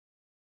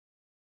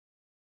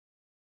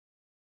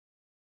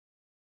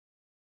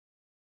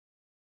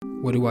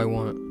What do I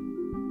want?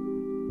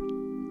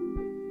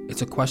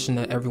 It's a question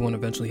that everyone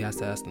eventually has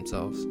to ask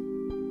themselves.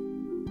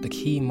 The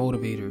key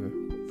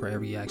motivator for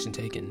every action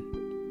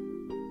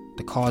taken.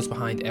 The cause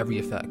behind every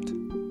effect.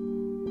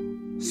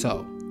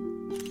 So,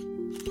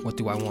 what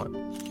do I want?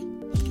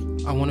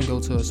 I want to go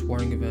to a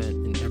sporting event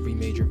in every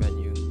major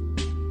venue.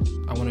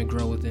 I want to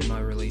grow within my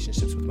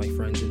relationships with my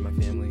friends and my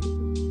family.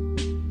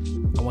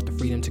 I want the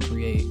freedom to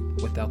create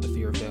without the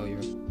fear of failure.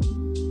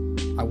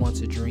 I want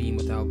to dream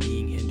without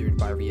being hindered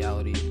by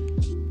reality.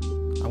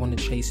 I want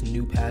to chase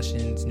new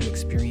passions, new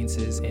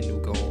experiences, and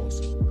new goals.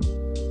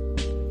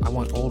 I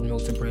want Old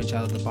Milk to branch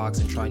out of the box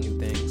and try new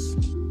things.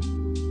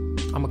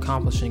 I'm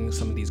accomplishing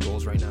some of these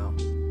goals right now,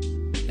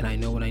 and I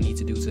know what I need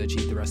to do to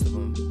achieve the rest of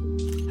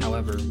them.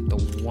 However, the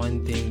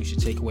one thing you should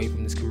take away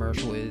from this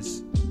commercial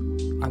is,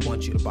 I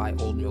want you to buy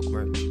Old Milk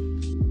merch.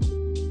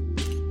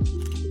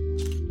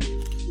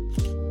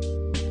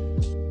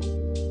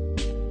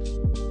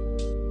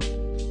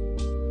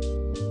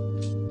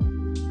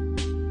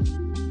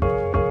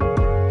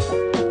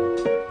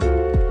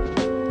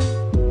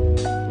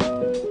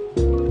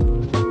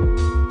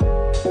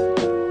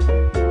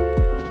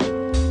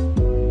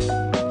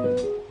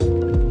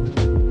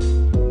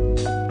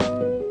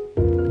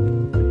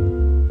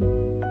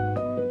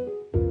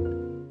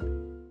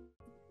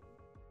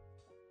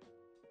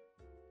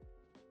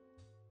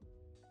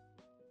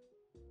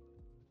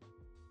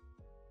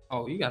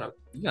 Oh, you got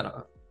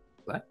a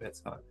Black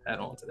Mets hat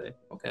on today.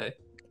 Okay.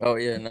 Oh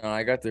yeah, no,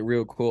 I got the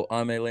real cool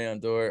Ame Leon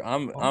Dor.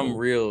 I'm Oh.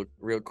 real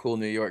cool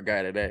New York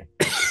guy today.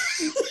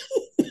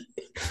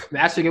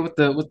 Matching it with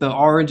the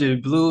orange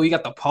and blue. You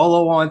got the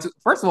polo on too.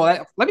 First of all,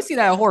 let me see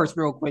that horse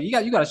real quick. You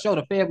got to show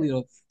the family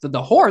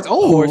the horse.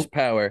 Oh,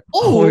 Horsepower.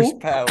 oh.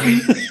 Horsepower.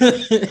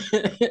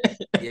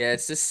 Yeah,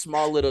 it's this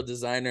small little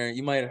designer.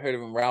 You might have heard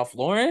of him, Ralph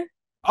Lauren.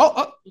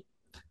 Oh,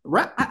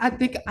 right. I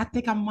think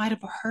I might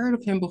have heard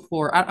of him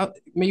before.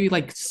 Maybe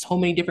like so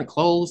many different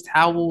clothes,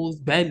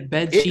 towels, bed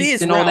It sheets,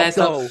 is and all that Ralph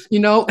stuff. though. You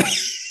know,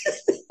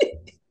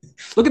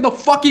 look at the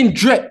fucking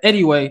drip.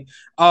 Anyway,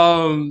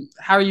 how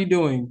are you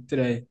doing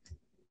today?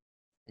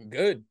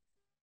 Good.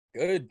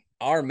 Good.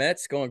 Our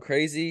Mets going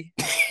crazy.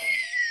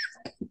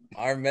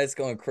 Our Mets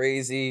going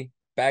crazy.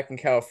 Back in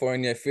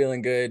California,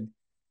 feeling good.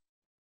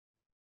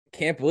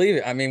 Can't believe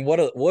it. I mean,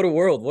 what a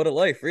world, what a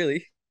life,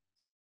 really.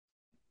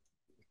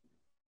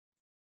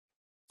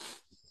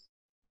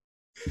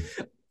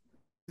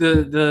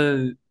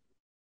 The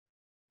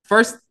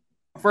first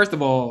first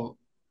of all,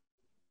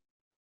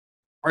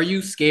 are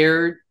you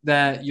scared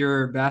that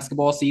your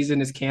basketball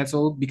season is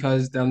canceled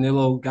because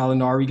Danilo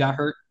Gallinari got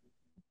hurt?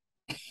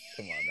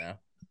 Come on now.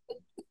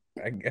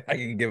 I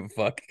can give a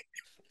fuck.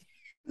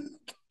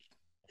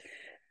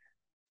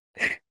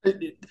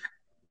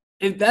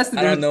 If that's the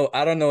I don't difference, know.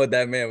 I don't know what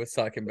that man was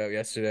talking about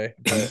yesterday,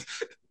 but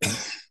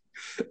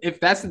if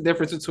that's the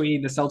difference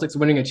between the Celtics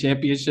winning a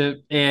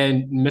championship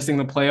and missing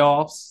the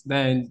playoffs,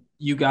 then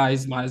you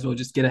guys might as well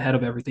just get ahead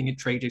of everything and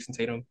trade Jason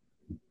Tatum.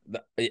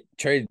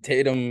 trade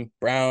Tatum,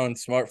 Brown,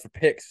 Smart for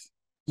picks.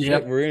 Shit,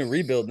 Yep. we're in a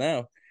rebuild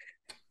now.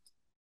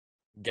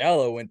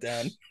 Gallo went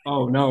down.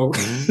 Oh no.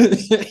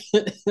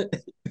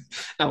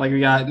 Not like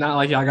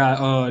y'all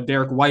got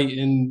Derek White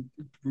and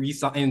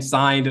and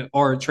signed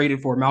or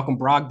traded for Malcolm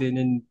Brogdon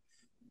and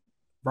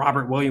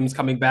Robert Williams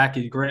coming back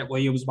and Grant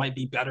Williams might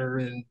be better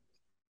and You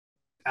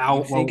out.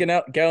 Well, thinking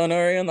out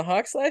Gallinari on the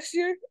Hawks last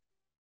year?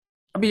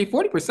 I mean,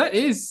 40%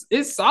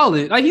 is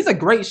solid. Like he's a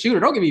great shooter.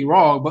 Don't get me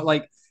wrong, but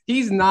like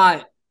he's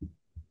not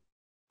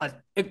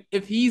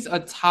if he's a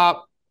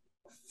top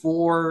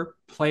four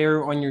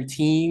player on your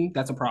team,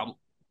 that's a problem.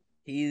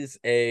 He's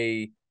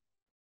a.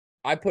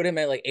 I put him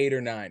at like 8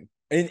 or 9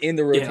 in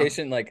the Yeah.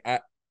 rotation. Like I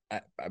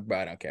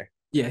don't care.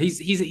 Yeah,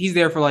 he's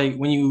there for like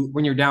when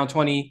you're down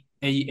 20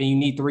 and you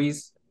need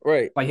threes,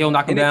 Right, like he'll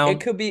knock them and it down.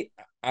 could be.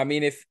 I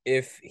mean,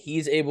 if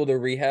he's able to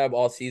rehab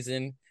all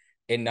season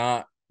and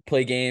not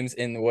play games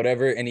and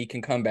whatever, and he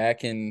can come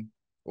back and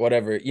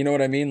whatever, you know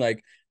what I mean?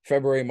 Like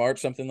February, March,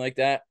 something like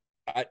that.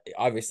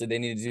 Obviously, they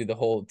need to do the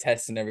whole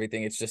test and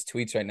everything. It's just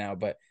tweets right now,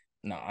 but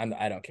no,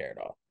 I don't care at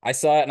all. I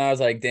saw it and I was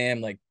like,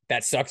 damn, like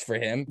that sucks for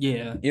him.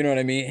 Yeah. You know what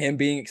I mean? Him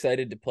being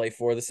excited to play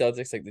for the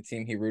Celtics, like the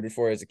team he rooted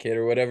for as a kid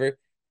or whatever.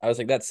 I was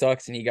like, that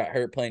sucks. And he got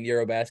hurt playing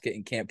Eurobasket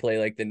and can't play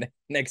like the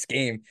next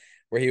game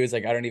where he was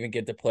like, I don't even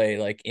get to play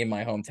like in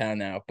my hometown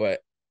now. But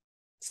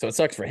so it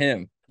sucks for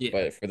him. Yeah.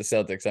 But for the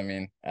Celtics, I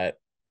mean,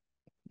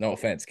 no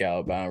offense,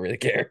 Cal, but I don't really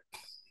care.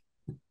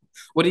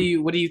 What do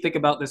you think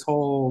about this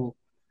whole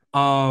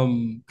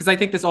because I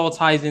think this all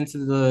ties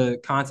into the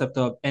concept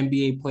of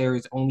NBA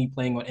players only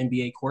playing on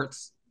NBA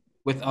courts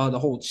with the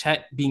whole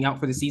Chet being out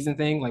for the season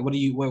thing. Like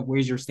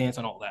where's your stance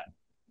on all that?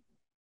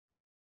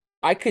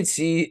 I could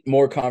see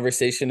more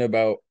conversation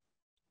about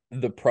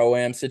the pro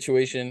am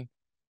situation,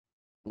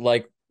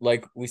 like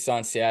we saw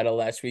in Seattle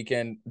last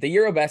weekend. The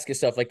Eurobasket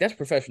stuff, like that's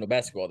professional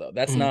basketball though.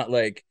 That's Mhm. not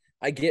like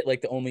I get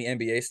like the only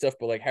NBA stuff,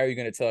 but like how are you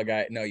going to tell a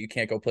guy no, you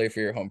can't go play for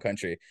your home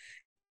country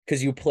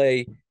because you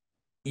play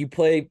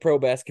pro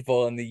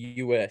basketball in the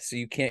U.S., so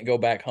you can't go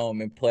back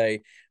home and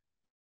play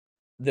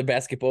the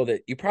basketball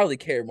that you probably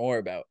care more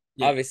about.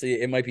 Yeah.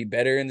 Obviously, it might be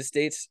better in the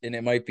States and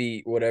it might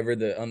be whatever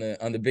on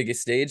the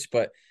biggest stage,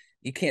 but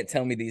you can't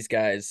tell me these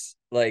guys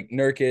like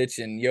Nurkic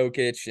and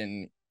Jokic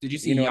and Did you you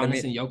see know what I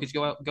Giannis mean? and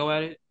Jokic go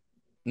at it?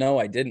 No,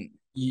 I didn't.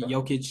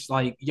 Jokic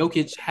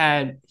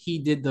he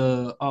did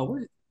the what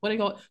do they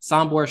call it?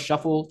 Soundboard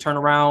shuffle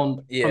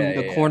turnaround Yeah, from the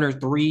yeah, yeah. corner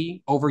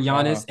three over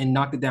Uh-huh. Giannis and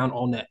knocked it down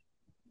all net.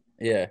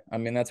 Yeah. I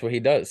mean, that's what he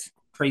does.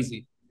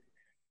 Crazy,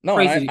 No,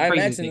 and I, crazy, I crazy to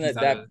imagine think he's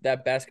that not that a.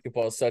 that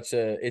basketball is such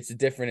a it's a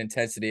different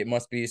intensity. It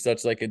must be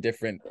such like a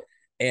different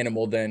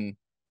animal than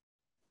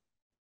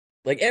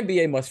like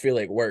NBA must feel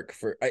like work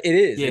for it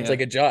is. It's Yeah.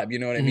 like a job, you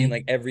know what I mean?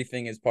 Like Mhm.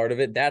 everything is part of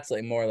it. That's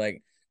like more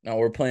like no,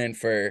 we're playing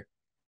for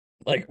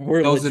like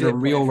we're Those are the legit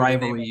playing real for the name on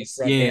the rivalries.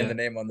 front and Yeah. the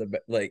name on the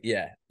like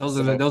yeah. Those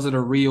are the So those are the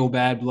real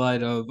bad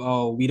blood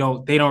of we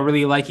don't they don't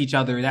really like each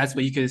other. That's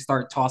where you could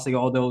start tossing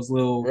all those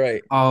little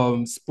right.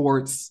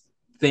 sports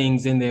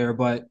things in there.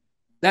 But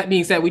that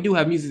being said, we do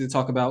have music to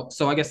talk about.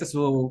 So I guess this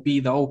will be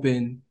the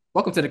open.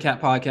 Welcome to the Cat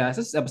Podcast.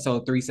 This is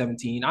episode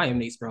 317. I am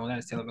Nate Sproul. That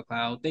is Taylor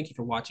McLeod. Thank you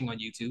for watching on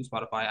YouTube,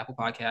 Spotify, Apple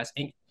Podcasts,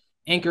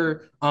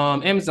 Anchor,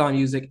 Amazon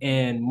Music,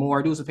 and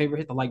more. Do us a favor,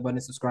 hit the like button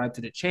and subscribe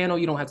to the channel.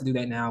 You don't have to do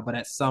that now, but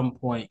at some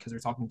point, because we're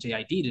talking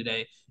JID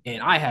today,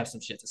 and I have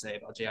some shit to say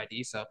about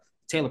JID. So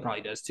Taylor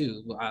probably does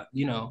too.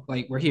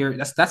 Like we're here.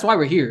 That's why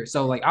we're here.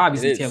 So like It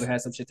obviously Taylor is.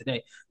 has some shit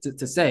today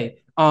to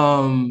say.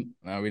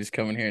 Now we just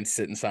come in here and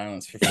sit in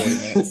silence for 40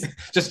 minutes. Hang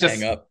just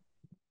up.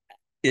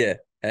 Yeah,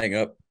 hang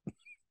up.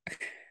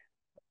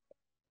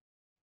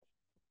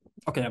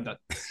 okay, I'm done.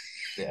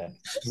 Yeah.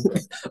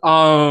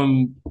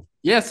 Um,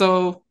 yeah.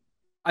 So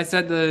I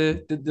said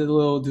the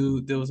little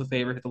dude do us a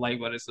favor, hit the like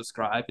button,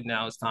 subscribe, and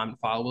now it's time to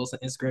follow us on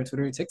Instagram,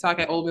 Twitter, and TikTok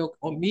at Old Milk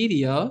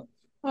Media.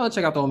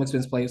 Check out the Old Milk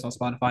Spins playlist on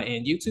Spotify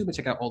and YouTube, and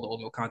check out all the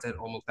Old Milk content at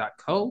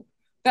oldmilk.co.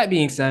 That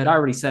being said, I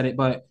already said it,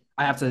 but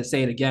I have to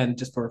say it again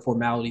just for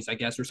formalities, I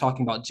guess. We're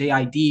talking about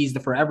JID's The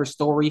Forever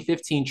Story,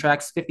 15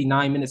 tracks,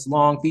 59 minutes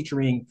long,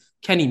 featuring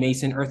Kenny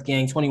Mason, Earth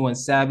Gang, 21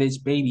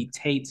 Savage, Baby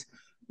Tate,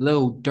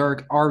 Lil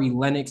Durk, Ari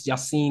Lennox,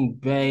 Yassine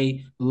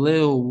Bey,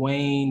 Lil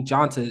Wayne,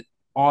 Jonta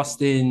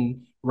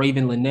Austin,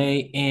 Raven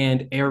Lene,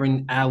 and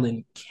Aaron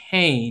Allen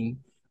Kane.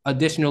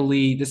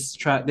 Additionally, this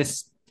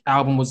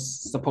album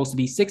was supposed to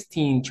be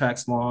 16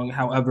 tracks long.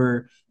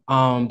 However,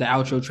 the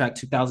outro track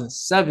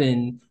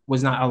 2007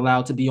 was not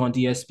allowed to be on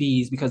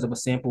DSPs because of a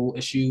sample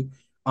issue.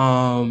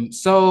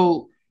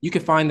 So you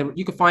can find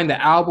the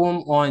album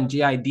on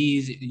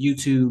GID's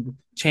YouTube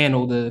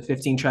channel, the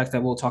 15 tracks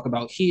that we'll talk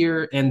about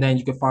here, and then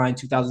you can find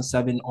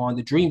 2007 on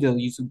the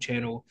Dreamville YouTube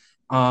channel,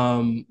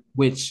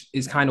 which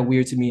is kind of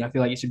weird to me. I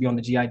feel like it should be on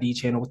the GID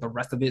channel with the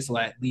rest of it, so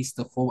at least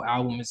the full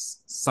album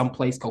is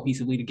someplace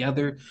cohesively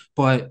together.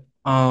 But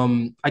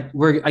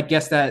I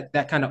guess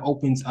that kind of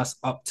opens us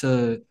up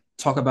to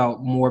talk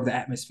about more of the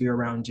atmosphere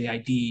around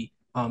JID,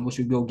 which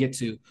we will get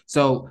to.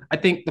 So I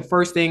think the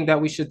first thing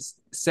that we should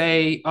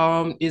say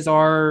is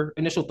our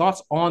initial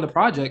thoughts on the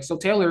project. So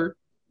Taylor,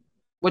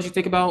 what do you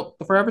think about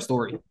the Forever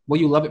Story? Will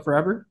you love it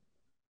forever?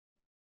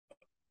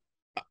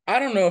 I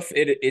don't know if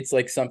it's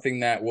like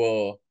something that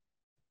will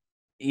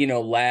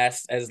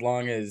last as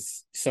long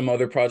as some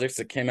other projects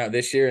that came out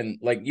this year. And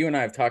like you and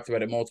I have talked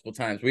about it multiple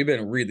times, we've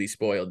been really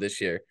spoiled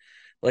this year.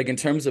 Like in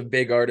terms of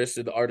big artists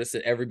or the artists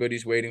that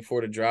everybody's waiting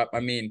for to drop. I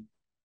mean,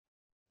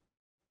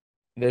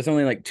 there's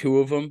only like two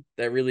of them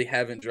that really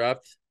haven't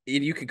dropped.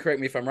 And you can correct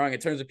me if I'm wrong in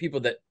terms of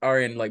people that are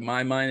in like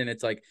my mind, and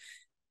it's like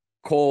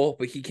Cole,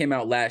 but he came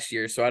out last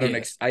year, so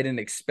Yeah. I didn't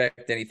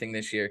expect anything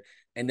this year.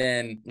 And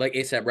then like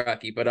ASAP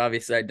Rocky, but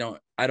obviously I don't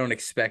I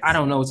expect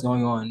don't know what's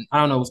going on. I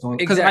don't know what's going on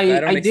because exactly. I I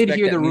don't did expect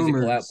hear that the musical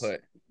rumors.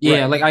 output.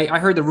 Yeah, Right. like I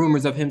heard the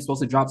rumors of him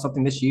supposed to drop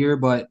something this year,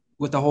 but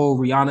with the whole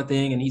Rihanna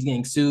thing and he's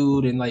getting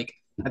sued and like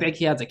I think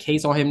he has a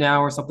case on him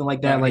now or something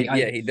like that. No, Like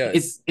he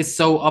does. it's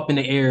so up in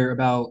the air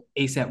about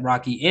ASAP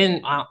Rocky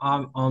and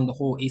on the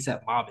whole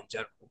ASAP mob in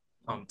general.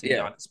 To be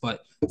Yeah. honest,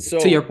 but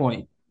to your So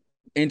point,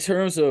 in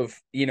terms of,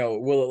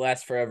 will it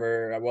last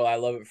forever? Will I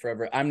love it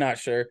forever? I'm not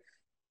sure.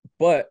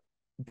 But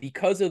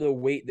because of the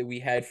wait that we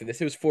had for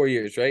this, it was 4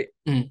 years, right?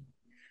 mm,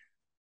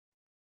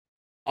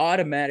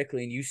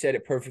 Automatically, and you said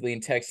it perfectly in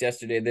text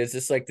yesterday, there's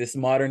this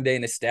modern day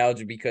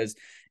nostalgia because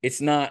it's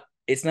not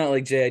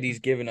like JID's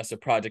giving us a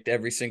project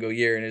every single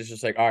year and it's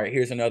just like, all right,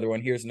 here's another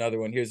one, here's another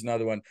one, here's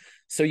another one.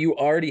 So you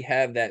already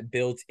have that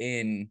built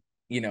in,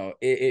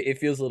 it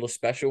feels a little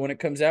special when it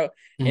comes out.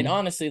 And mm,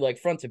 honestly, like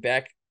front to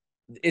back,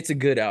 it's a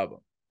good album.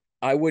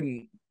 I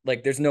wouldn't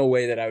like there's no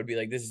way that I would be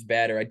like this is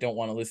bad or I don't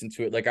want to listen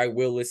to it. Like I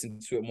will listen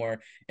to it more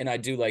and I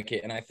do like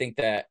it. And I think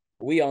that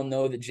we all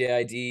know that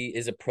JID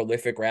is a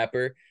prolific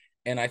rapper.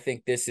 And I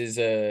think this is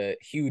a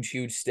huge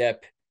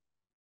step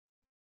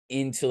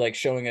into like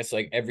showing us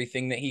like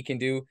everything that he can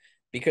do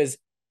because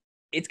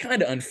it's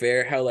kind of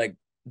unfair how like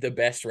the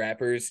best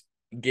rappers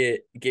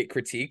get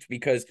critiqued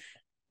because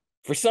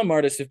for some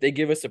artists, if they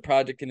give us a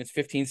project and it's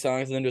 15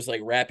 songs and then just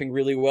like rapping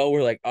really well,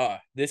 we're like,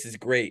 this is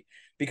great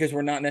because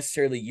we're not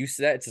necessarily used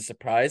to that. It's a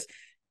surprise.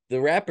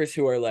 The rappers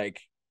who are like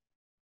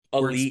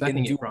we're elite expecting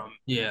and it do from.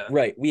 Yeah.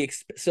 right,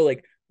 so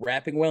like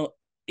rapping well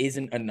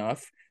isn't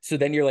enough. So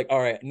then you're like, all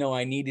right, no,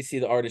 I need to see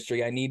the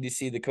artistry. I need to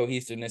see the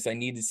cohesiveness. I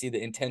need to see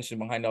the intention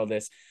behind all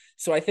this.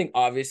 So I think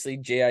obviously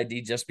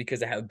JID, just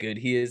because of how good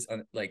he is,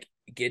 like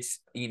gets,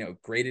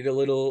 graded a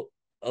little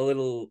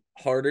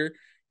harder.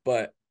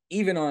 But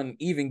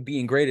even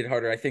being graded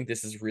harder, I think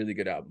this is a really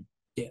good album.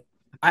 Yeah.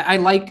 I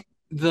like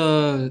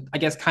the, I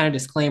guess, kind of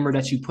disclaimer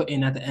that you put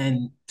in at the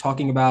end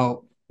talking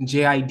about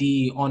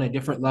JID on a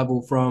different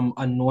level from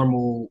a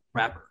normal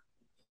rapper.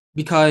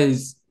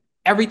 Because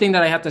everything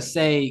that I have to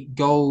say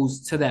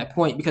goes to that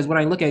point. Because when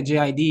I look at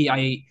JID,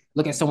 I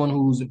look at someone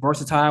who's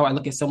versatile. I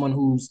look at someone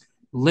who's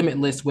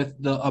limitless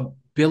with the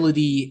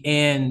ability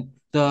and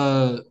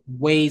the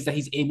ways that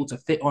he's able to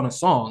fit on a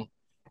song.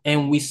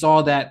 And we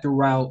saw that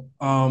throughout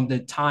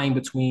the time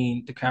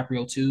between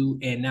DiCaprio 2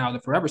 and now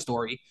the Forever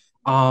Story.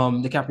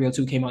 DiCaprio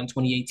 2 came out in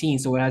 2018,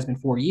 so it has been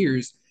 4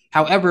 years.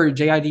 However,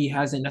 JID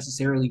hasn't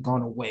necessarily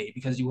gone away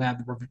because you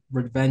have the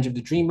Revenge of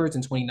the Dreamers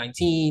in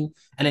 2019,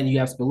 and then you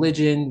have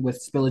Spilligion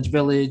with Spillage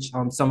Village.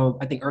 Some of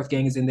I think Earth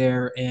Gang is in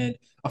there, and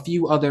a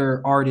few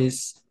other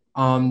artists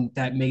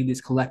that made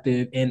this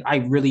collective, and I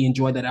really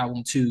enjoyed that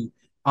album too.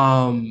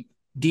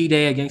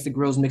 D-Day Against the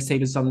Grills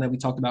mixtape is something that we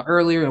talked about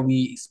earlier, and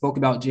we spoke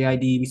about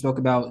JID, we spoke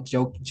about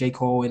J.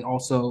 Cole, and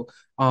also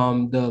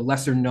the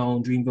lesser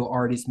known Dreamville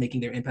artists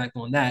making their impact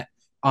on that.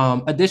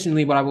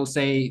 Additionally, what I will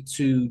say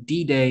to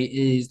D-Day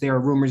is there are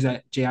rumors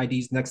that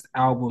JID's next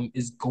album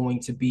is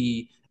going to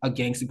be a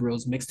Gangsta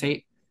Grills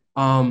mixtape.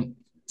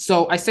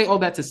 So I say all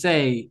that to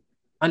say,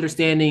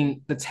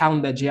 understanding the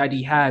talent that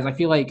JID has, I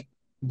feel like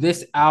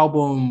this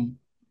album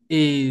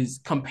is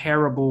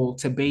comparable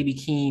to Baby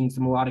Keem's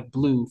Melodic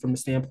Blue from the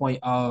standpoint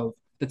of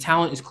the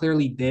talent is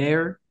clearly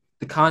there,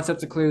 the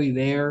concepts are clearly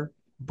there,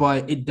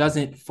 but it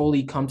doesn't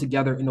fully come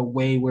together in a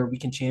way where we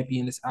can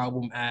champion this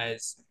album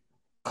as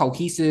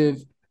cohesive,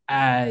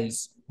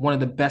 as one of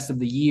the best of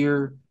the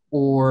year,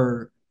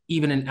 or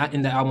even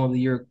in the album of the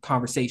year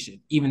conversation,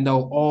 even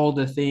though all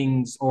the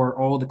things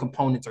or all the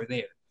components are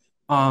there.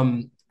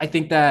 I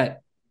think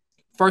that,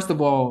 first of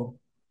all,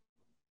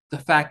 the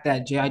fact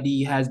that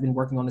JID has been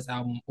working on this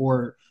album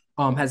or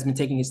has been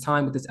taking his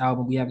time with this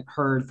album, we haven't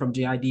heard from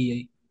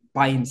JID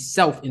by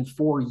himself in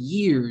 4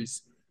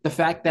 years. The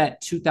fact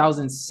that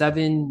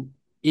 2007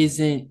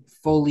 isn't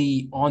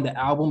fully on the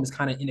album is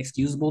kind of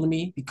inexcusable to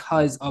me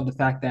because of the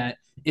fact that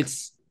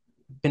it's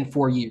been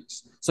 4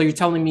 years. So you're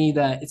telling me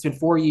that it's been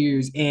 4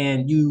 years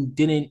and you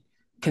didn't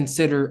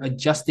consider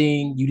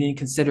adjusting, you didn't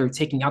consider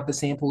taking out the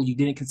sample, you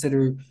didn't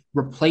consider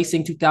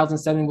replacing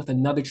 2007 with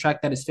another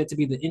track that is fit to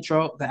be the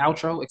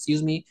outro,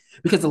 excuse me,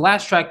 because the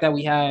last track that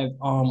we have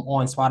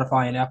on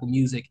Spotify and Apple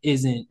Music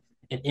isn't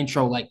an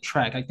intro like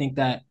track. I think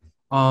that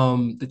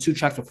the two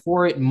tracks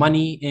before it,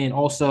 Money, and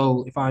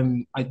also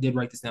I did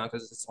write this down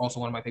because it's also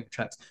one of my favorite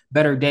tracks,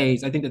 Better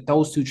Days. I think that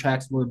those two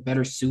tracks were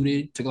better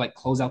suited to like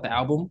close out the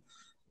album.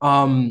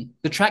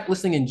 The track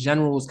listing in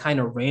general is kind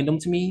of random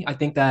to me. I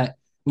think that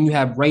when you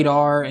have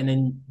Radar and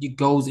then it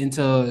goes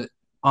into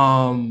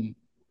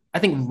I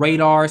think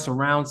Radar,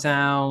 Surround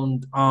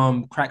Sound,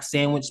 Crack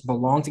Sandwich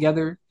belong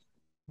together.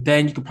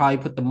 Then you could probably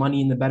put the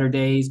Money in the Better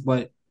Days,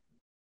 but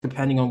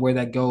depending on where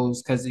that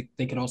goes, because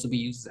they could also be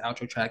used as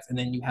outro tracks. And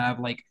then you have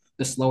like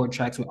the slower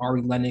tracks with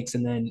Ari Lennox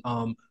and then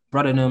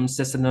Bruddenham,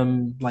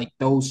 Sissinum, like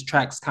those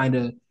tracks kind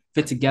of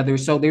fit together.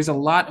 So there's a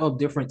lot of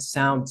different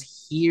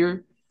sounds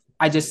here.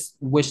 I just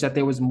wish that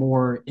there was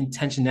more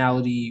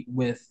intentionality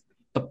with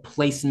the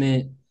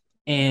placement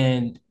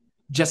and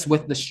just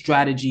with the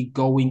strategy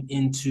going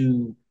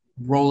into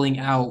rolling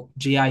out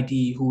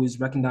JID, who is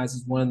recognized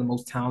as one of the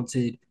most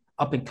talented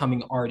up and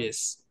coming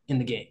artists in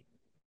the game.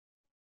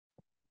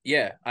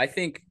 Yeah, I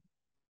think,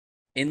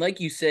 and like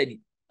you said,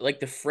 like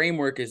the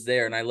framework is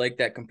there, and I like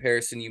that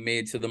comparison you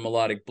made to the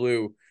Melodic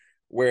Blue,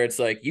 where it's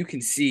like you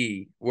can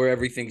see where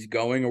everything's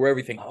going or where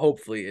everything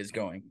hopefully is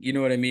going. You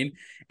know what I mean?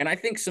 And I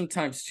think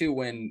sometimes too,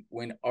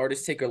 when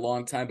artists take a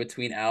long time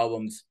between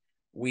albums,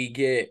 we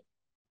get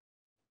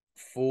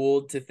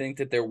fooled to think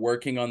that they're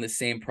working on the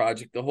same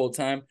project the whole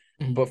time.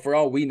 Mm-hmm. But for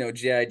all we know,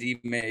 JID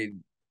made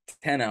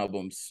 10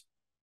 albums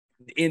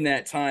in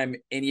that time,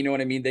 and you know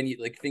what I mean, then you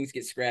like things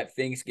get scrapped,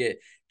 things get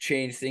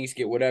changed, things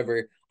get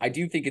whatever. I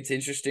do think it's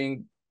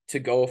interesting to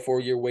go a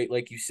 4 year wait,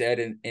 like you said,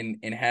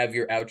 and have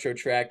your outro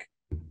track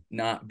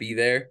not be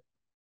there.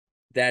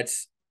 That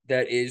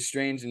is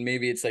strange, and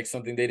maybe it's like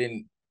something they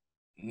didn't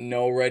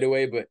know right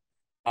away, but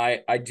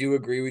I do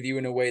agree with you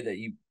in a way that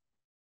you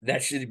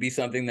that should be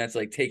something that's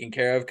like taken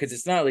care of, because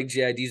it's not like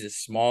JID's a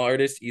small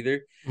artist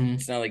either. Mm-hmm.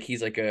 It's not like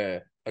he's like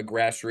a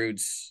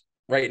grassroots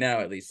right now,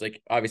 at least.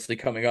 Like obviously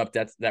coming up,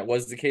 that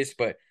was the case,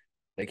 but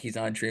like he's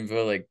on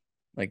Dreamville,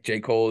 like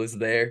J. Cole is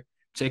there.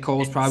 J.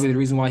 Cole is It's probably the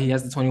reason why he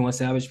has the 21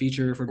 Savage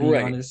feature, for being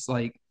right. honest,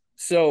 like,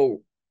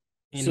 So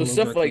and the Lil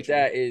stuff Durk like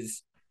feature.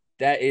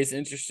 that is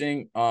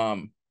interesting.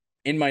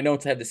 In my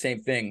notes I had the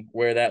same thing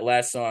where that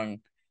last song,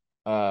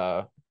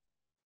 uh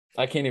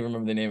I can't even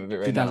remember the name of it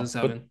right now. But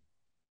 2007.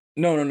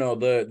 no,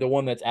 the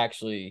one that's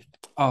actually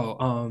Oh,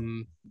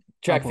 I'll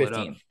track pull it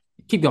up. 15,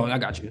 Keep going. I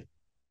got you.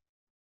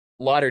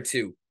 Lauder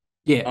 2.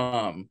 Yeah.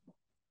 Um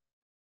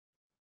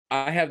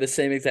I have the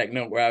same exact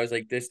note where I was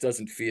like, this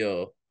doesn't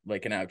feel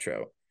like an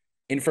outro.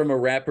 And from a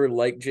rapper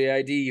like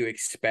JID, you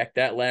expect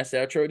that last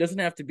outro. It doesn't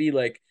have to be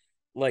like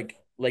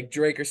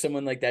Drake or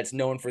someone like that's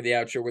known for the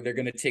outro where they're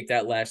gonna take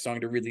that last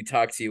song to really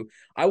talk to you.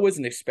 I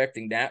wasn't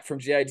expecting that from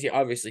JID.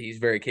 Obviously, he's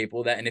very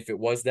capable of that, and if it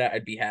was that,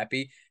 I'd be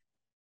happy.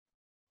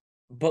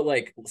 But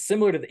like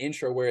similar to the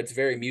intro where it's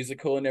very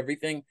musical and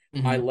everything,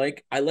 Mm-hmm.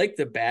 I like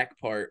the back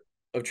part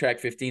of track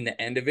 15,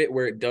 the end of it,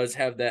 where it does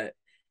have that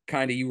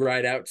kind of you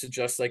ride out to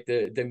just like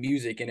the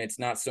music, and it's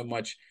not so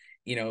much,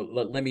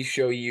 let me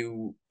show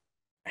you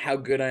how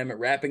good I am at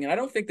rapping. And I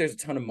don't think there's a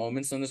ton of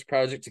moments on this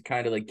project to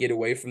kind of like get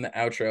away from the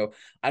outro.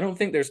 I don't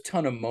think there's a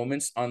ton of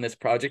moments on this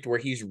project where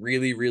he's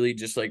really, really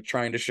just like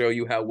trying to show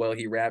you how well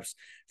he raps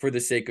for the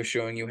sake of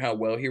showing you how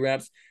well he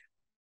raps.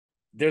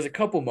 There's a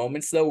couple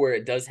moments though where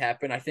it does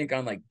happen. I think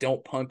on like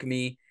Don't Punk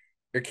Me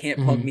or Can't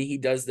Punk Me, Mm-hmm. he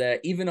does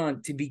that. Even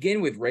on to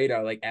begin with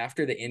Radar, like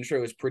after the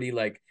intro is pretty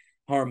like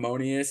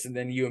harmonious and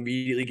then you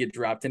immediately get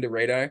dropped into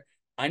Radar.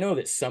 I know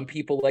that some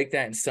people like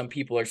that and some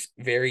people are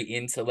very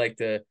into like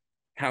the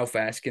how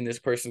fast can this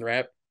person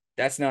rap?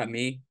 That's not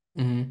me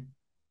Mm-hmm.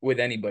 with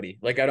anybody.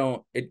 Like I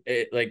don't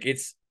it like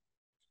it's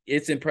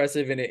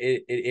impressive and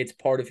it's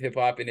part of hip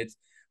hop and it's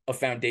a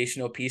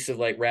foundational piece of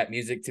like rap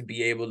music to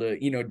be able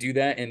to, do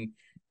that. And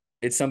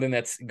it's something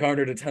that's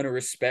garnered a ton of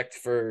respect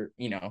for,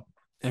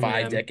 5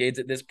 Eminem. decades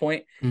at this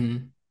point,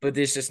 Mm-hmm. but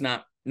it's just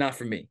not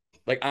for me.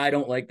 Like I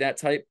don't like that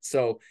type.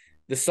 So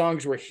the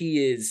songs where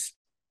he is,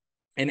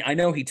 and I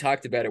know he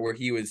talked about it where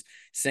he was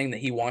saying that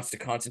he wants to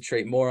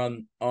concentrate more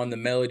on the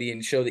melody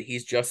and show that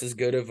he's just as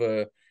good of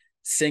a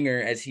singer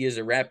as he is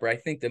a rapper. I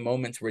think the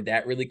moments where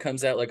that really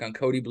comes out, like on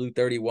Cody Blue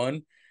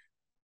 31,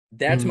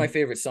 that's my Mm-hmm.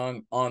 favorite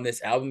song on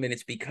this album, and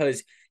it's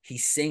because he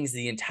sings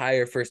the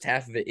entire first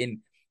half of it. And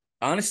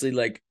honestly,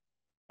 like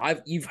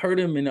you've heard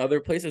him in other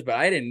places, but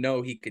I didn't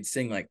know he could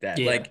sing like that.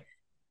 Yeah. Like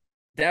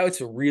that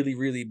was a really,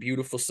 really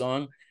beautiful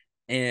song.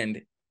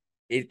 And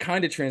it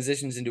kind of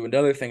transitions into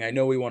another thing I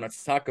know we want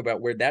to talk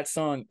about where that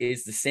song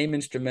is the same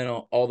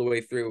instrumental all the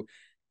way through.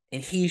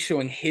 And he's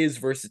showing his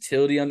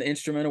versatility on the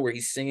instrumental where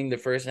he's singing the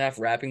first half,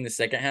 rapping the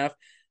second half,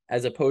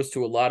 as opposed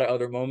to a lot of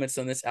other moments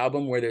on this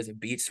album where there's a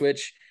beat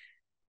switch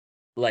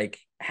like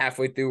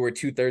halfway through or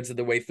 2/3 of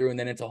the way through, and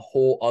then it's a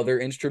whole other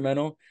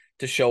instrumental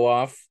to show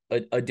off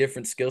a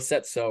different skill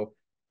set. So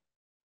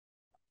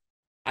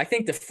I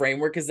think the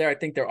framework is there. I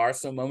think there are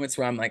some moments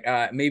where I'm like,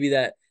 maybe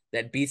that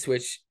beat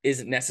switch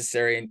isn't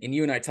necessary. And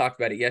you and I talked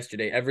about it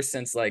yesterday. Ever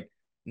since like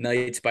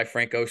Nights by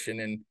Frank Ocean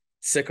and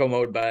Sicko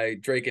Mode by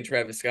Drake and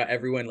Travis Scott,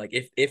 everyone like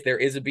if there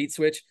is a beat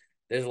switch,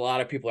 there's a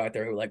lot of people out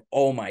there who are like,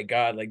 oh my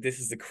god, like this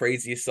is the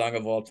craziest song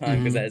of all time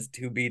because that Mm-hmm. has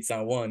two beats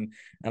on one.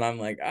 And I'm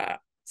like,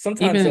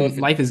 sometimes though, Even if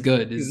it's Life is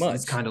Good too is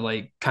much, kind of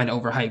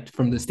overhyped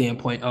from the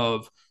standpoint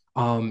of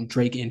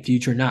Drake and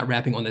Future not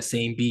rapping on the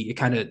same beat. It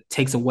kind of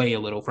takes away a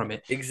little from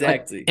it.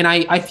 exactly. And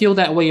I feel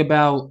that way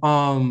about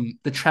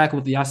the track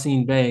with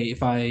Yasin Bey.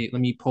 If I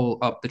let me pull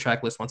up the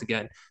track list once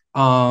again.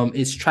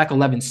 It's track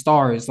 11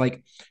 Stars.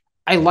 Like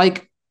I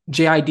like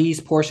JID's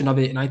portion of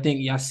it, and I think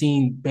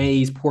Yasin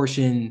Bey's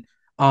portion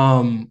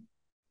um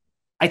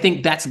I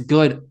think that's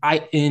good.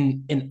 I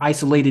in an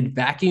isolated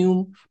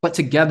vacuum, but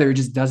together it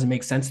just doesn't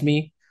make sense to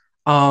me.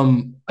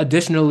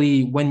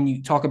 Additionally, when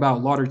you talk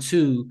about Lauder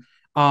 2,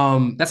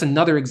 that's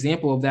another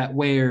example of that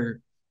where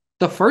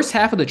the first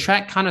half of the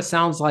track kind of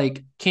sounds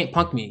like Can't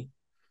Punk Me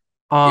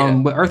Yeah,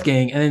 with Earth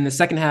Gang, and then the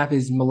second half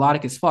is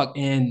melodic as fuck.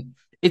 And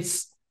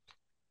it's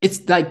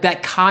like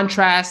that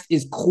contrast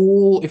is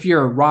cool if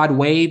you're a Rod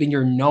Wave and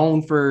you're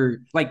known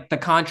for like the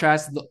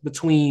contrast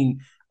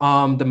between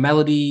the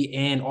melody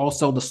and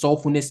also the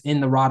soulfulness in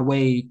the Rod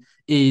Wave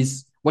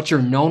is what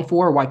you're known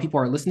for, why people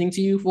are listening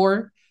to you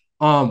for,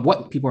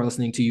 what people are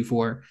listening to you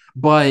for.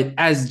 But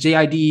as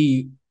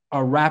JID,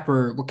 a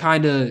rapper, we're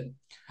kind of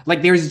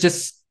like there's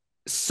just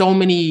so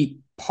many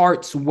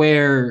parts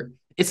where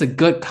it's a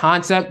good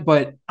concept,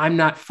 but I'm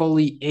not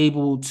fully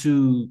able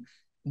to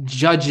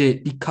judge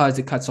it because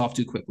it cuts off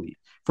too quickly.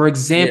 For yeah,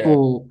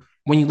 example,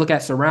 when you look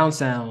at surround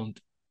sound,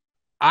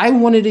 I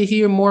wanted to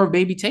hear more of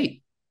Baby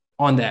Tate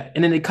on that.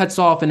 And then it cuts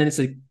off and then it's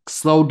a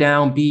slow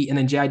down beat and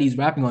then JID's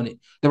rapping on it.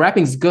 The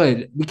rapping's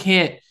good. We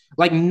can't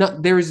like no,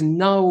 there's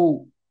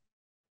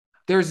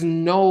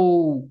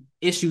no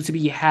issue to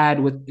be had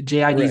with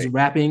JID's right.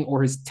 rapping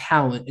or his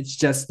talent. It's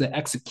just the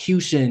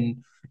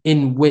execution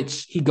in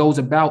which he goes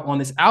about on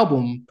this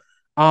album.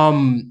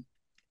 Um,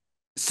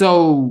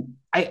 so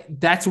I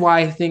that's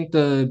why I think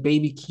the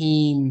Baby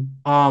Keem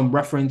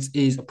reference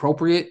is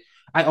appropriate.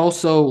 I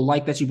also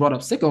like that you brought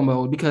up Sicko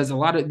Mode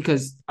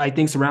because I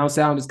think surround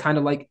sound is kind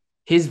of like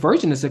his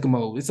version of Sicko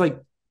Mode. It's like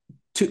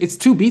it's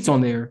two beats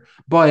on there,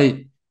 but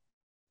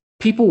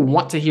people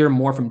want to hear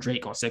more from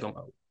Drake on Sicko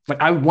Mode.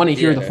 Like I want to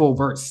hear the Yeah. full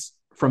verse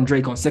from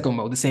Drake on Sicko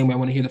Mode the same way I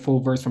want to hear the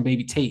full verse from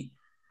Baby Tate.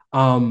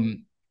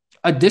 Um,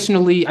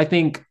 additionally, I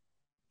think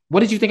what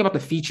did you think about the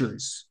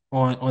features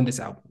on this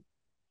album?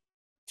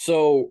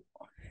 So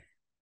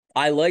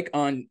I like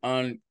on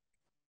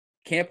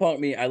Can't Punk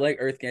Me. I like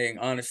Earth Gang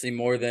honestly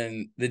more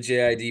than the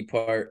JID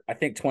part. I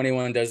think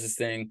 21 does his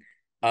thing.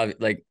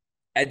 like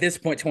at this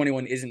point,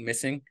 21 isn't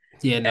missing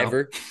Yeah, no.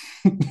 ever.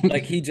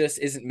 Like he just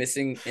isn't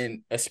missing,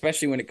 and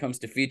especially when it comes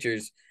to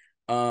features.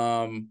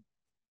 Um,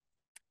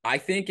 I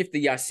think if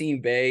the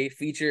Yasin Bey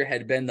feature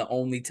had been the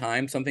only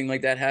time something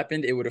like that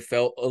happened, it would have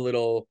felt a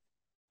little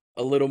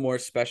more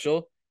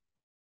special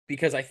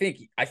because I think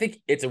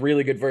it's a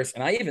really good verse,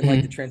 and I even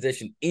like the Mhm.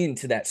 transition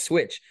into that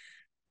switch.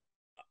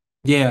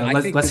 Yeah, I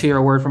let's think let's the hear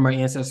a word from our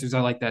ancestors.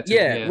 I like that too.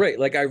 Yeah, Yeah. right.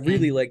 Like I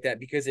really Mhm. like that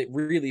because it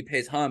really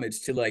pays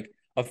homage to like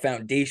a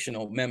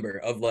foundational member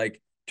of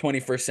like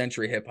 21st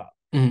century hip hop.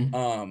 Mhm.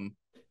 Um,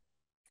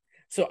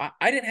 so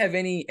I didn't have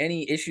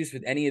any issues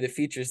with any of the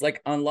features.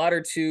 Like on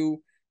Lauder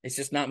 2, it's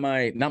just not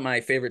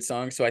my favorite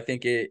song. So I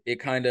think it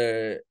kind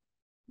of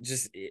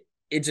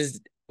it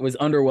just was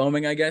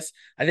underwhelming, I guess.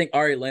 I think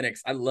Ari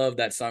Lennox, I love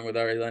that song with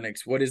Ari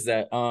Lennox. What is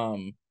that?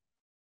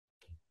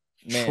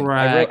 Man,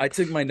 I Track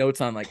took my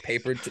notes on like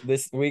paper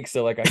this week,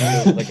 so like I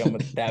feel like I'm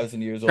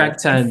 1,000 years old. track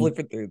I'm 10.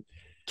 flipping through.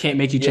 Can't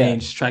make you Yeah,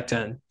 change. Track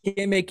 10.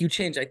 can't make you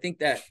change. I think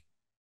that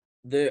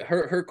the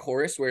her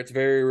chorus where it's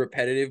very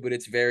repetitive, but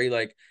it's very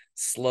like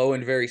slow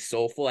and very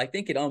soulful. I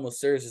think it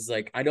almost serves as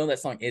like I know that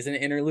song isn't an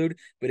interlude,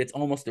 but it's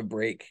almost a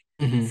break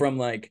Mhm. from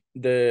like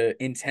the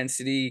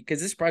intensity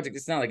because this project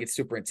it's not like it's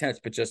super intense,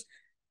 but just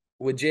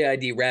with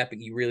JID rapping,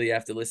 you really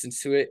have to listen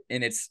to it,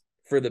 and it's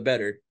for the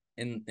better.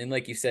 And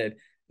like you said,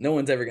 no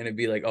one's ever gonna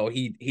be like, oh,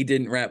 he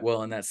didn't rap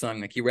well on that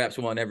song. Like he raps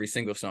well on every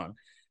single song.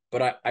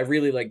 But I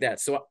really like that.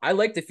 So I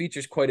like the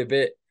features quite a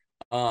bit.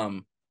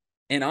 Um,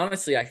 and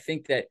honestly, I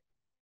think that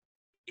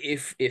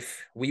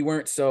if we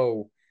weren't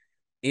so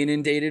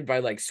inundated by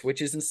like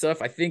switches and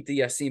stuff, I think the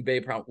Yasin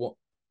Bey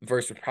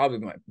verse would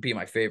probably be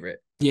my favorite.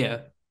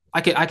 Yeah.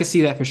 I could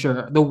see that for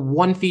sure. The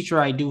one feature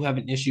I do have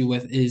an issue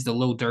with is the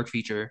Lil Durk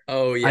feature.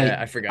 Oh yeah,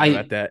 I I forgot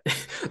about I that.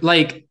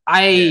 like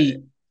Yeah,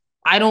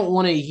 I don't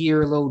want to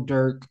hear Lil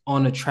Durk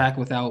on a track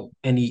without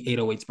any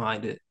 808s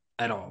behind it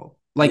at all.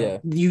 Like yeah,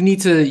 you need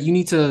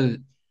to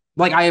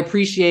like I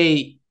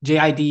appreciate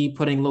JID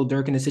putting Lil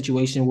Durk in a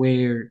situation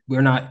where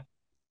we're not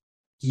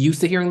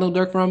used to hearing Lil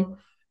Durk from.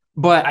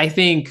 But I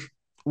think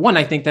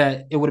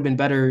that it would have been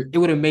better. It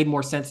would have made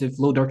more sense if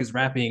Lil Durk is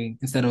rapping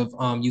instead of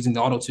using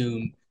the auto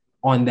tune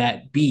on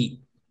that beat.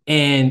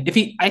 And if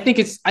he, I think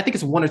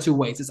it's one or two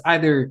ways. It's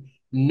either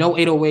no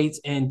 808s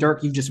and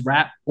Durk you just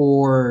rap,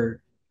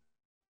 or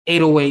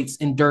 808s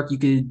and Durk you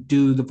could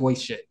do the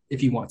voice shit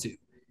if you want to. yeah,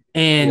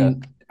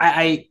 And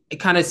I it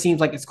kind of seems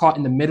like it's caught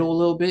in the middle a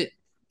little bit.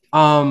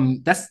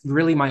 That's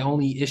really my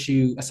only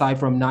issue aside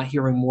from not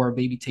hearing more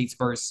Baby Tate's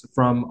verse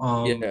from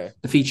yeah.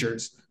 the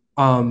features.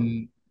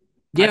 Um,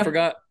 I yeah.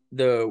 forgot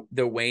the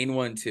Wayne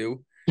one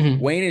too. Mhm.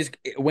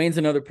 Wayne's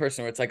another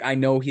person where it's like I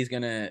know he's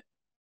gonna.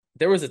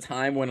 There was a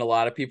time when a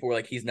lot of people were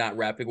like he's not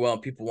rapping well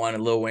and people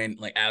wanted Lil Wayne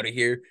like out of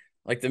here,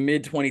 like the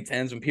mid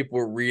 2010s when people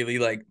were really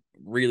like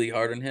really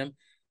hard on him.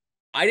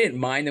 I didn't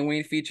mind the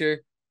Wayne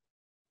feature.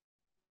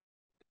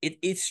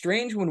 It's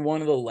strange when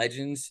one of the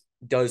legends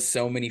does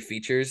so many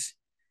features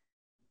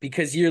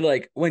because you're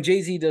like when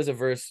Jay Z does a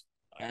verse,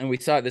 and we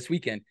saw it this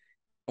weekend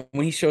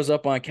when he shows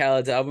up on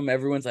Khaled's album,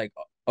 everyone's like,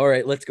 "All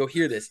right, let's go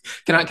hear this."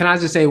 Can I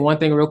just say one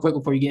thing real quick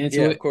before you get into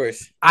Yeah, of it?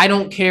 course. I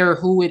don't care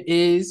who it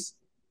is.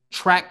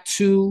 Track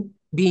two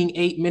being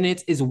 8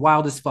 minutes is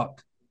wild as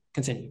fuck.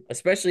 Continue.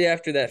 Especially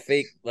after that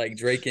fake like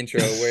Drake intro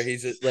where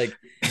he's just, like,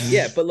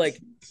 yeah, but like,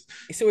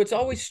 so it's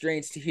always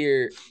strange to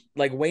hear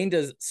like Wayne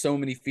does so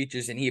many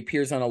features and he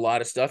appears on a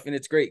lot of stuff, and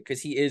it's great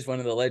because he is one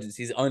of the legends.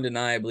 He's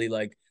undeniably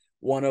like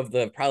one of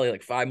the probably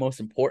like five most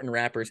important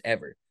rappers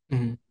ever.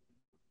 Mhm.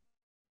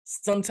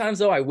 Sometimes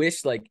though, I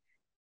wish like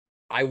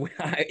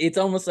it's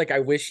almost like I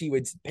wish he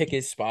would pick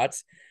his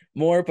spots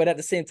more, but at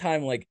the same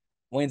time, like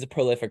Wayne's a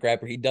prolific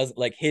rapper. He does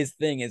like his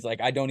thing is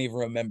like I don't even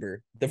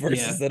remember the Yeah.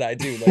 verses that I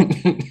do.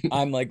 Like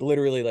I'm like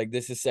literally like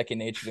this is second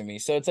nature to me.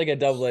 So it's like a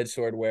double-edged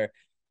sword where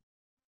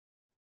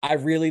I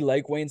really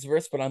like Wayne's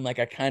verse, but I'm like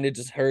I kind of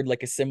just heard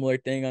like a similar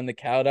thing on the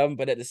Khaled album,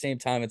 but at the same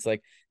time, it's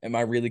like, am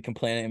I really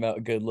complaining about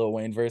a good Lil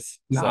Wayne verse?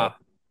 Nah, So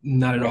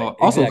not at right, all.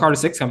 Also, Carter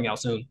exactly. 6 coming out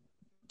soon.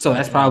 So Mm-hmm.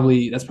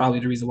 that's probably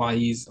the reason why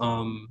he's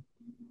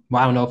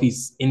well, I don't know if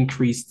he's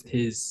increased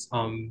his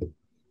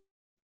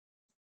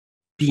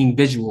being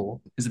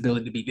visual, his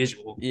ability to be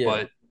visual, Yeah.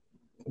 but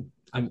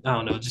I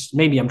don't know, just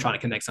maybe I'm trying to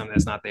connect something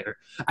that's not there.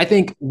 I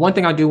think one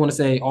thing I do want to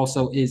say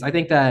also is I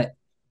think that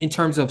in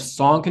terms of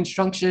song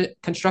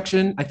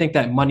construction, I think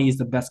that Money is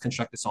the best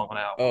constructed song on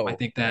the album. I Oh,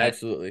 think that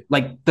absolutely.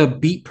 like the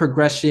beat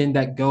progression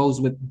that goes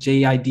with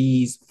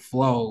JID's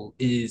flow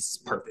is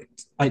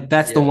perfect. Like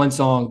that's the Yeah. one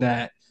song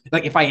that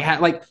like if I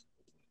had like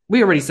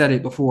we already said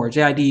it before.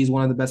 JID is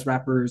one of the best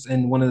rappers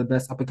and one of the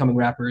best up and coming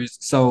rappers.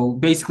 So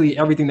basically,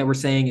 everything that we're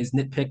saying is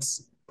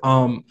nitpicks.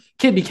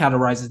 Can be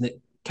categorized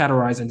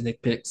into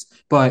nitpicks,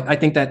 but I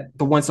think that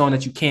the one song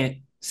that you can't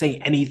say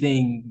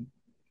anything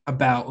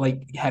about,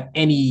 like have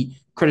any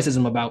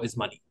criticism about, is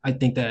Money. I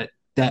think that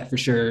that for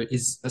sure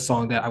is a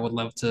song that I would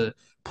love to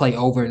play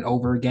over and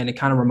over again. It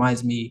kind of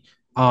reminds me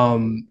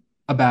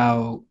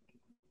about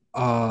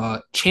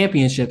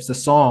Championships, the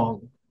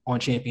song. on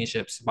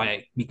Championships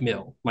by Meek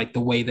Mill. Like the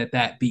way that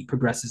that beat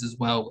progresses as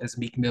well as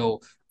Meek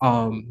Mill.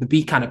 The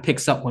beat kind of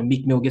picks up when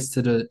Meek Mill gets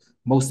to the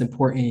most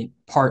important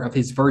part of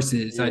his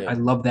verses. I Yeah.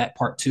 love that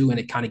part too, and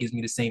it kind of gives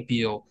me the same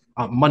feel.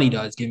 Money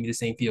does give me the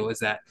same feel as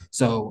that.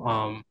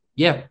 So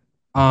yeah.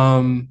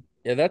 Um,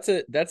 Yeah, that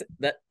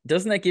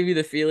doesn't that give you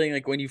the feeling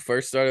like when you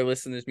first started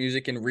listening to this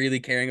music and really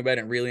caring about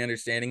it and really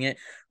understanding it,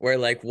 where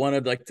like one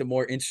of like the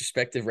more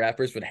introspective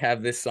rappers would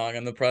have this song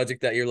on the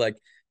project that you're like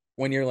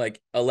when you're like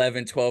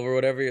 11, 12 or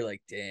whatever, you're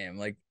like, damn,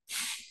 like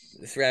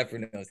this rapper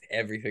knows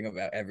everything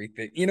about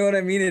everything. You know what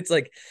I mean? It's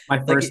my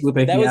like first Lupe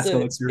that was Fiasco it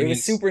was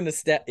experience. super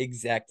nostalgic.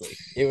 Exactly.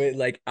 It was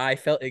like I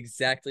felt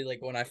exactly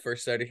like when I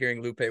first started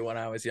hearing Lupe when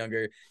I was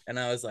younger, and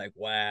I was like,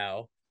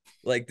 wow,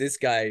 like this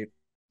guy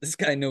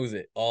knows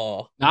it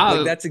all. Like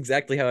Nah, that's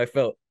exactly how I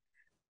felt.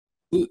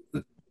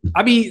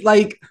 I mean,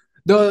 like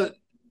the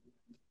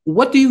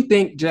what do you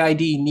think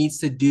JID needs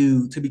to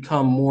do to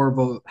become more of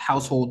a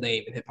household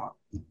name in hip hop?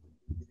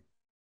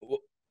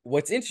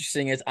 What's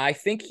interesting is I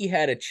think he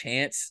had a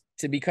chance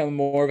to become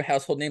more of a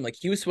household name. Like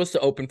he was supposed to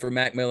open for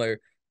Mac Miller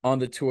on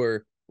the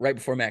tour right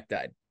before Mac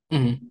died.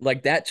 Mm-hmm.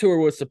 Like that tour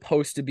was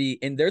supposed to be,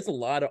 and there's a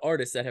lot of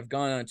artists that have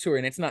gone on tour,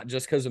 and it's not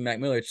just because of Mac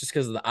Miller, it's just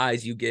because of the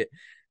eyes you get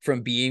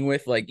from being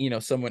with like, you know,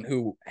 someone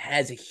who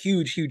has a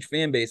huge, huge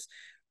fan base.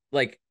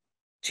 Like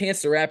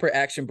Chance the Rapper,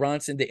 Action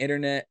Bronson, the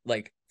internet,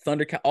 like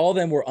Thundercat, all of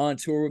them were on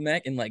tour with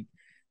Mac, and like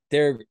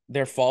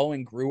their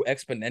following grew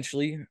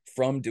exponentially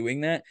from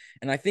doing that.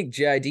 And I think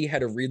JID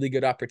had a really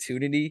good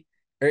opportunity,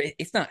 or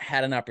it's not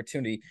had an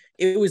opportunity,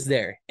 it was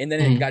there, and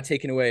then it Mm-hmm. got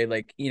taken away,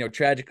 like, you know,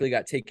 tragically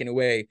got taken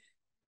away,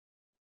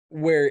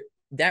 where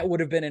that would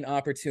have been an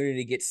opportunity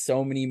to get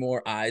so many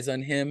more eyes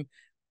on him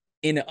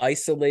in an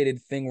isolated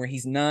thing where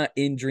he's not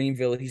in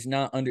Dreamville, he's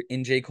not under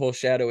in J. Cole's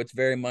shadow. It's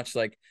very much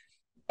like,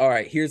 all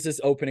right, here's this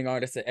opening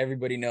artist that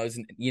everybody knows,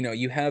 and you know,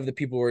 you have the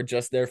people who are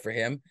just there for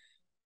him.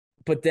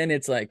 But then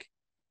it's like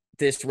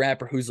this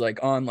rapper who's like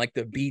on like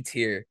the B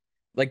tier,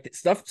 like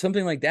stuff,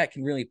 something like that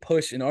can really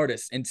push an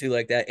artist into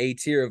like that A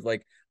tier of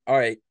like, all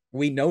right,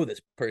 we know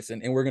this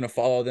person and we're gonna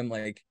follow them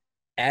like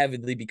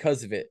avidly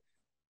because of it.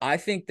 I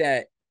think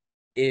that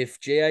if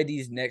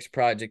JID's next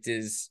project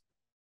is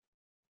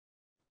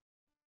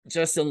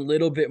just a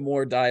little bit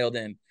more dialed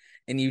in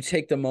and you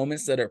take the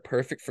moments that are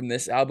perfect from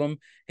this album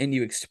and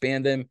you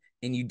expand them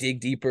and you dig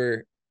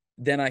deeper,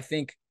 then I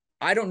think,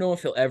 I don't know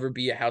if he'll ever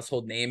be a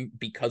household name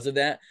because of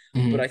that,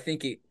 but I Mm-hmm.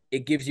 think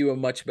it gives you a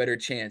much better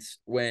chance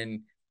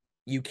when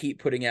you keep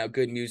putting out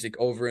good music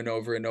over and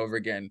over and over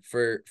again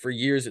for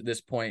years at this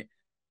point.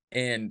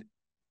 And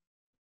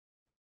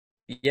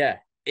yeah,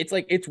 it's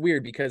like it's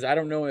weird because I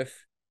don't know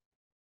if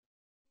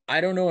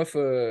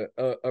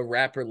a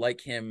rapper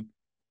like him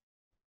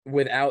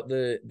without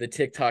the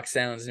TikTok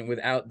sounds and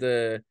without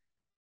the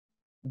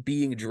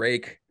being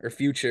Drake or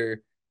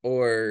Future,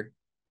 or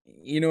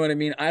you know what I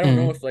mean? I don't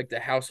know Mm-hmm. if like the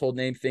household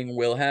name thing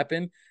will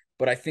happen,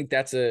 but I think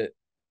that's a,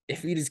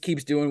 if he just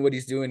keeps doing what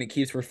he's doing and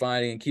keeps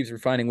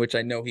refining, which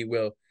I know he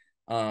will,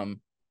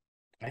 um,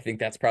 I think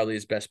that's probably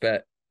his best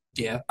bet.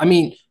 Yeah, I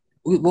mean,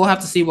 we'll have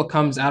to see what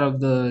comes out of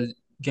the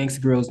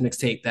Gangsta Grills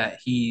mixtape that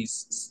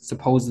he's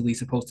supposedly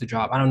supposed to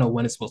drop. I don't know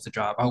when it's supposed to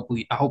drop. I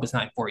hope it's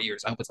not in 4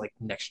 years. I hope it's like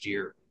next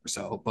year or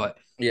so. But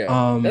Yeah.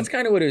 That's um,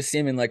 kind of what it was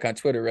seeming like on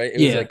Twitter, right? It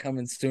was yeah. like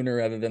coming sooner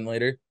rather than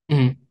later.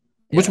 Mhm.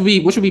 Yeah.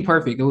 Which would be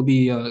perfect. It would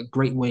be a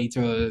great way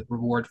to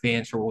reward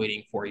fans for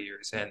waiting 4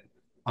 years and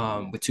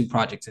with two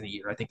projects in a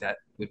year. I think that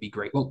would be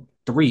great. Well,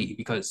 three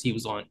because he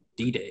was on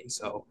D-Day.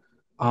 So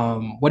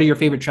what are your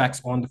favorite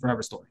tracks on the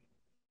Forever Story?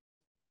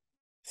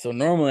 So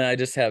normally I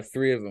just have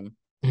three of them.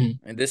 Mhm.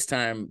 And this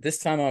time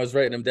I was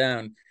writing them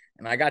down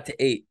and I got to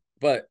eight,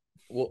 but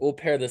we'll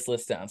pare this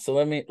list down. So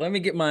let me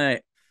get my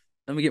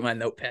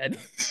notepad.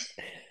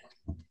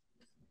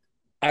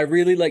 I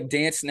really like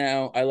Dance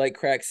Now. I like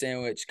Crack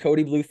Sandwich.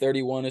 Cody Blue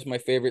 31 is my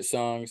favorite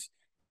songs.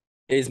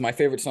 Is my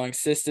favorite song.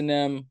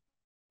 System,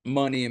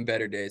 Money, and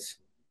Better Days.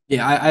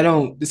 Yeah, I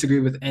don't disagree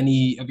with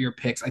any of your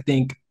picks. I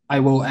think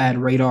I will add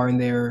Radar in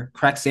there.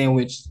 Crack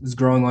Sandwich is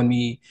growing on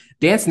me.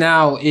 Dance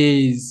Now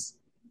is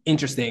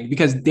interesting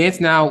because Dance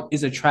Now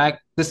is a track.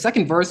 The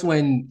second verse,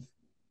 when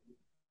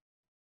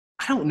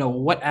I don't know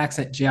what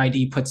accent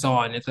JID puts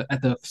on at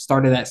the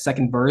start of that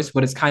second verse,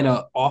 but it's kind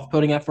of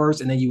off-putting at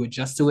first, and then you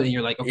adjust to it, and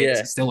you're like, okay, this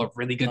Yeah. is still a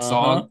really good Uh-huh.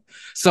 song.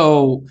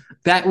 So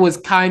that was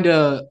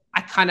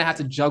I kind of had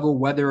to juggle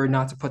whether or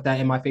not to put that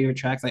in my favorite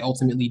tracks. I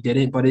ultimately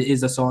didn't, but it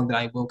is a song that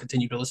I will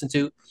continue to listen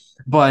to.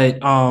 But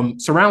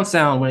Surround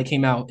Sound, when it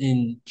came out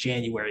in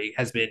January,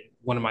 has been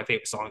one of my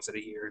favorite songs of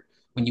the year.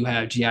 When you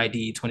have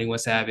GID, 21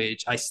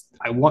 Savage,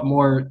 I want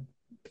more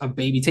of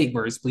Baby Tate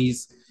verse,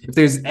 please. If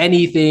there's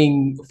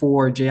anything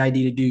for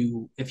JID to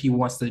do, if he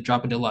wants to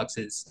drop a deluxe,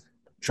 is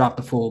drop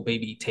the full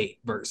Baby Tate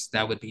verse.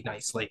 That would be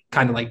nice, like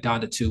kind of like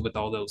Donda 2 with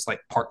all those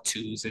like part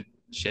twos and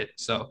shit.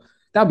 So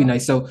that would be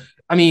nice. So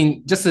I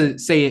mean, just to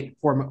say it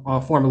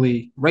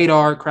formally,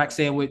 Radar, Crack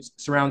Sandwich,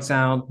 Surround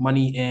Sound,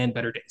 Money, and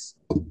Better Days.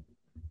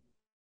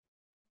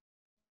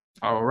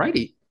 All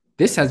righty.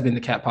 This has been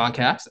the Cat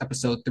Podcast,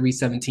 episode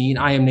 317.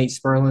 I am Nate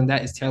Sperlin.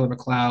 That is Taylor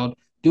McLeod.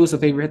 do us a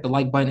favor, hit the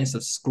like button and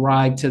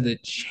subscribe to the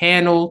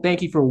channel.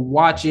 Thank you for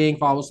watching.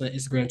 Follow us on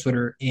Instagram,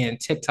 Twitter, and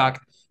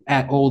TikTok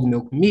at Old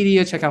Milk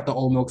Media. Check out the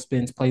Old Milk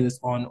Spins playlist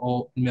on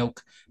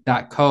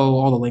oldmilk.co.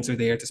 All the links are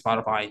there to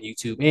Spotify and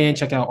YouTube. And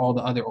check out all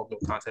the other Old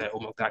Milk content at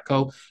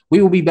oldmilk.co.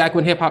 We will be back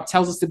when hip hop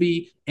tells us to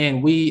be,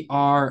 and we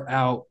are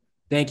out.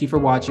 Thank you for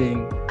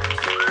watching.